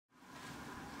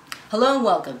Hello and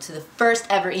welcome to the first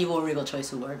ever Evil Regal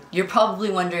Choice Award. You're probably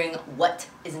wondering, what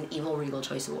is an Evil Regal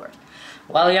Choice Award?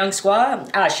 Well, young squaw,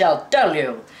 I shall tell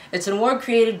you. It's an award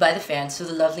created by the fans to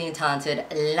the lovely and talented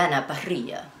Lana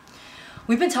Parrilla.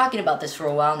 We've been talking about this for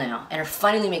a while now and are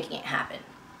finally making it happen.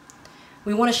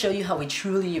 We want to show you how we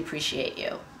truly appreciate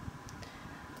you.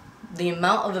 The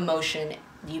amount of emotion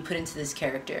you put into this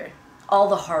character, all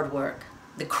the hard work,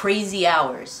 the crazy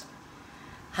hours,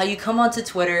 how you come onto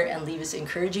Twitter and leave us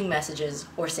encouraging messages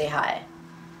or say hi,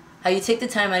 how you take the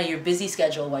time out of your busy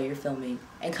schedule while you're filming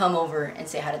and come over and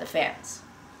say hi to the fans.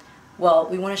 Well,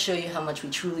 we want to show you how much we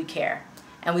truly care,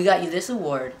 and we got you this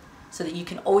award so that you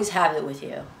can always have it with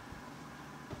you.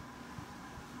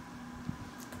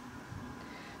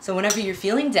 So whenever you're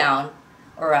feeling down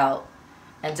or out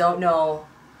and don't know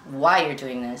why you're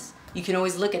doing this, you can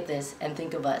always look at this and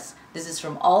think of us. This is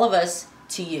from all of us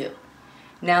to you.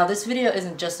 Now, this video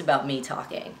isn't just about me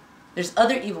talking. There's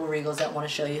other Evil Regals that want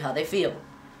to show you how they feel.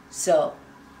 So,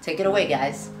 take it away,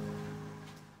 guys.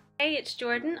 Hey, it's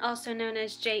Jordan, also known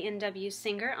as JNW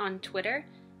Singer on Twitter.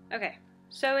 Okay,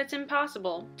 so it's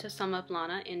impossible to sum up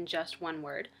Lana in just one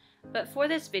word, but for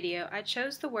this video, I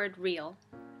chose the word real.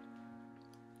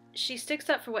 She sticks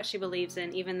up for what she believes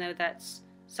in, even though that's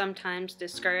sometimes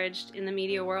discouraged in the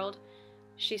media world.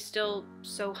 She's still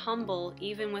so humble,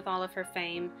 even with all of her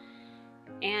fame,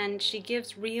 and she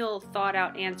gives real,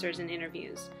 thought-out answers in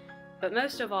interviews. But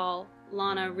most of all,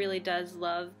 Lana really does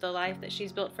love the life that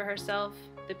she's built for herself,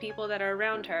 the people that are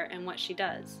around her, and what she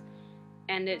does.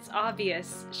 And it's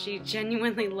obvious she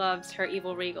genuinely loves her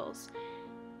Evil Regals.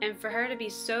 And for her to be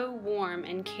so warm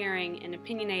and caring and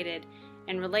opinionated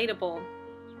and relatable,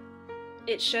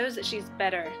 it shows that she's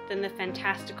better than the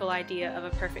fantastical idea of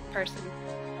a perfect person.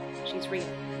 She's real.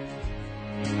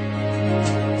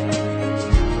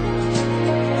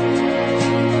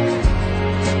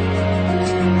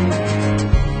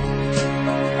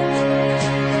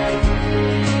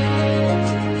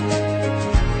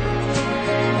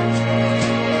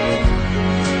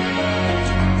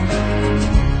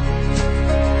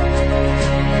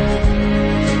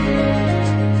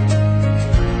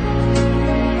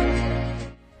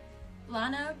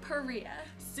 Lana Parrilla.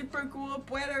 Super cool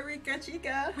Puerto Rica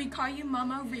chica. We call you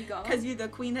Mama Regal. Cause you're the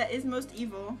queen that is most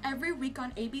evil. Every week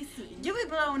on ABC. You'll be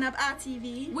blowing up our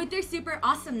TV. With your super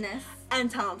awesomeness.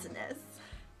 And talentedness.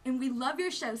 And we love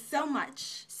your show so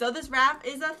much. So this rap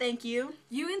is a thank you.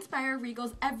 You inspire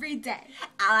Regals every day.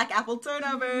 I like apple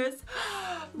turnovers.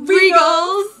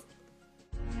 Regals!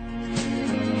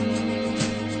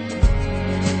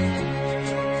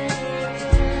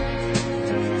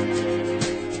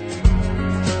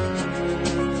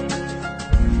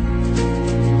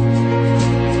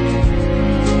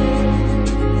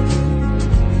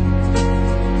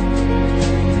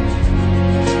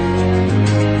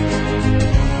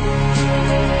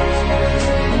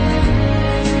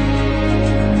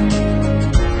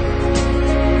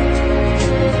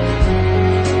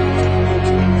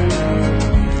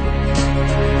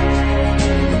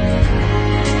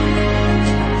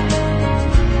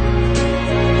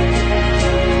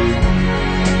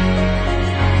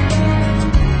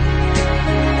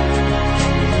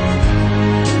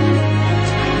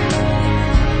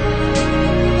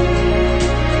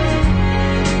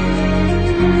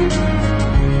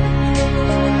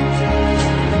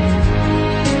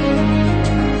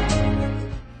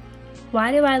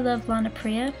 Why do I love Lana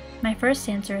Parrilla? My first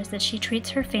answer is that she treats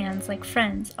her fans like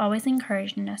friends, always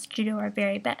encouraging us to do our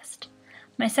very best.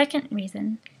 My second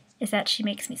reason is that she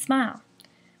makes me smile.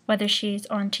 Whether she's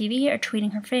on TV or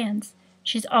tweeting her fans,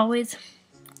 she's always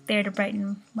there to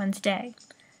brighten one's day.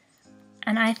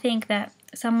 And I think that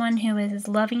someone who is as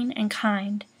loving and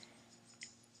kind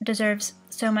deserves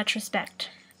so much respect.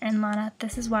 And Lana,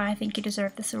 this is why I think you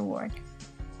deserve this award.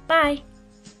 Bye!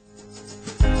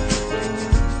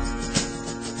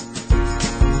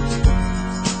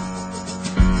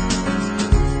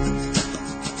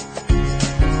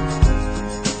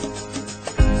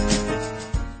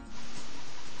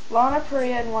 Lana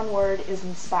Parrilla in one word is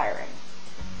inspiring.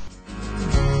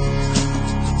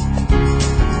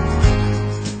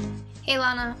 Hey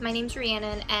Lana, my name's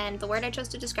Rhiannon, and the word I chose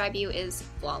to describe you is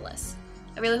flawless.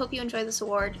 I really hope you enjoy this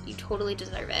award. You totally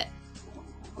deserve it.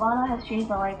 Lana has changed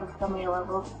my life on so many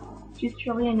levels. She's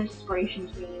truly an inspiration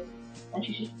to me, and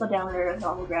she's just so down to earth,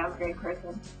 on the ground, great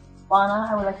person. Lana,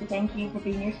 I would like to thank you for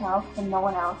being yourself and no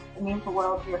one else. It means the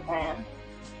world to your fans.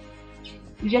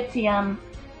 Je t'aime.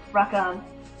 Rock on.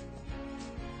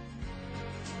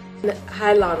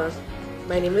 Hi Lana,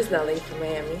 my name is Nelly from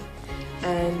Miami,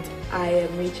 and I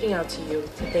am reaching out to you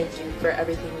to thank you for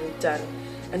everything you've done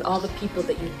and all the people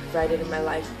that you've provided in my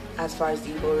life as far as the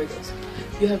Evil Regals.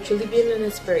 You have truly been an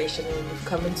inspiration, and you've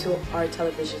come into our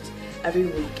televisions every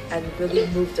week and really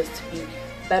moved us to be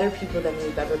better people than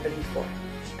we've ever been before.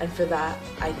 And for that,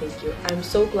 I thank you. I'm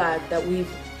so glad that we've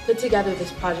put together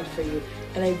this project for you,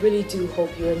 and I really do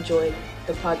hope you enjoy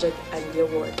the project and the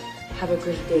award. Have a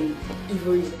great day,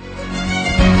 Evil Regal.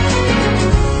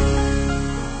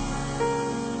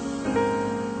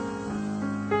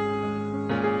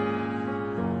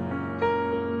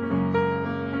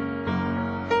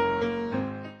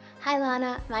 Hi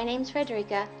Lana, my name's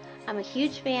Frederica. I'm a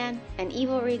huge fan, an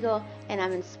Evil Regal, and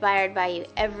I'm inspired by you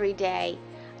every day.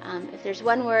 If there's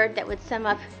one word that would sum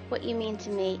up what you mean to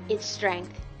me, it's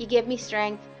strength. You give me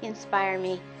strength, you inspire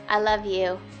me. I love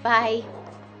you. Bye.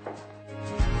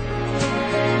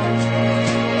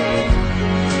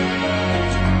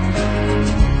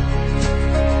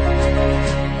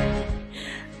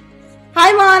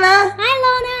 Hi, Lana. Hi,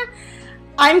 Lana.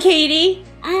 I'm Katie.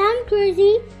 I'm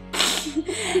Chrissy.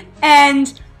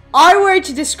 And our word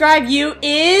to describe you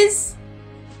is...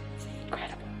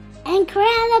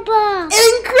 Incredible.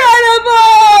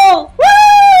 Incredible!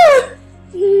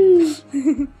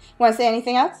 Woo! Want to say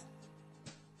anything else?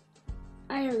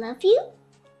 I love you.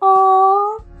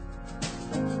 Aww.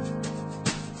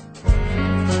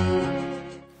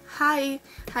 Hi,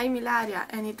 I'm Ilaria,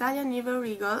 an Italian Evil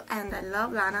Regal, and I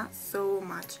love Lana so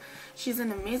much. She's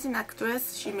an amazing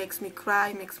actress, she makes me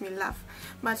cry, makes me laugh,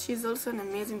 but she's also an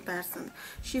amazing person.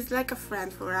 She's like a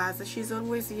friend for us, she's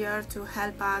always here to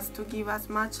help us, to give us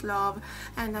much love,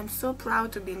 and I'm so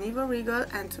proud to be an Evil Regal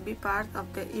and to be part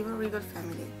of the Evil Regal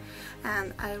family.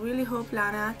 And I really hope,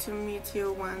 Lana, to meet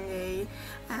you one day,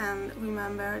 and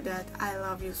remember that I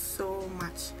love you so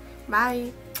much.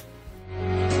 Bye!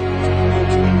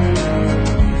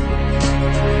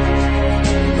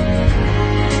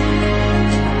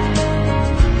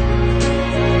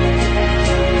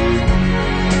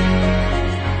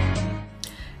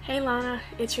 Hey Lana,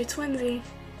 it's your twinsy.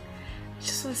 I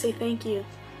just want to say thank you.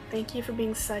 Thank you for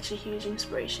being such a huge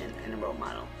inspiration and a role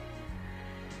model.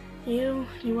 You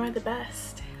are the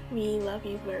best. We love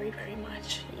you very, very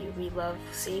much. We love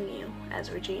seeing you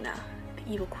as Regina,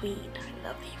 the evil queen. I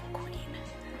love the evil queen.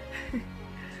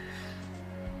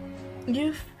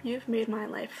 You've made my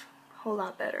life a whole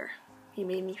lot better. You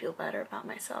made me feel better about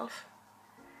myself.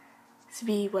 To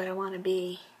be what I want to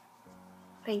be.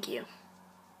 Thank you.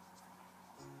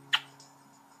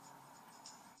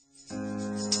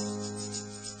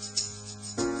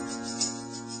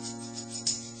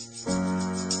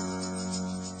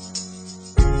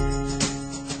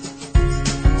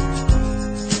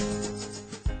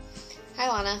 Hi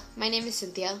Lana, my name is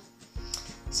Cynthia.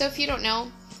 So if you don't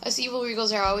know, us Evil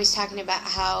Regals are always talking about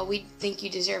how we think you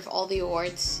deserve all the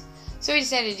awards. So we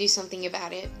decided to do something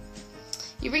about it.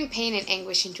 You bring pain and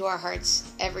anguish into our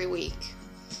hearts every week.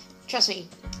 Trust me,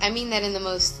 I mean that in the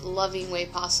most loving way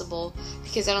possible,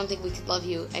 because I don't think we could love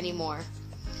you anymore.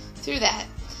 Through that,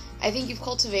 I think you've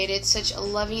cultivated such a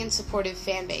loving and supportive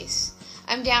fan base.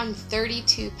 I'm down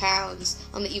 32 pounds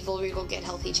on the Evil Regal Get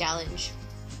Healthy Challenge.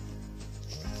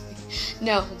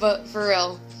 No, but for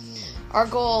real, our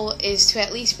goal is to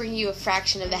at least bring you a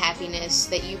fraction of the happiness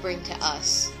that you bring to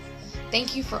us.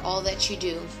 Thank you for all that you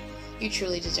do. You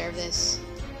truly deserve this.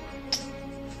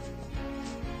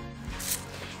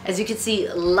 As you can see,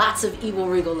 lots of Evil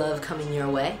Regal love coming your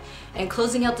way. And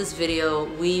closing out this video,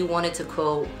 we wanted to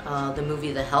quote the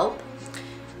movie The Help.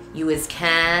 You is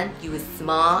kind, you is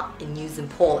smart, and you is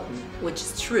important, which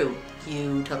is true.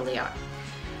 You totally are.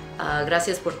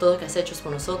 Gracias por todo que has hecho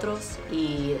por nosotros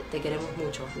y te queremos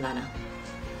mucho, Lana.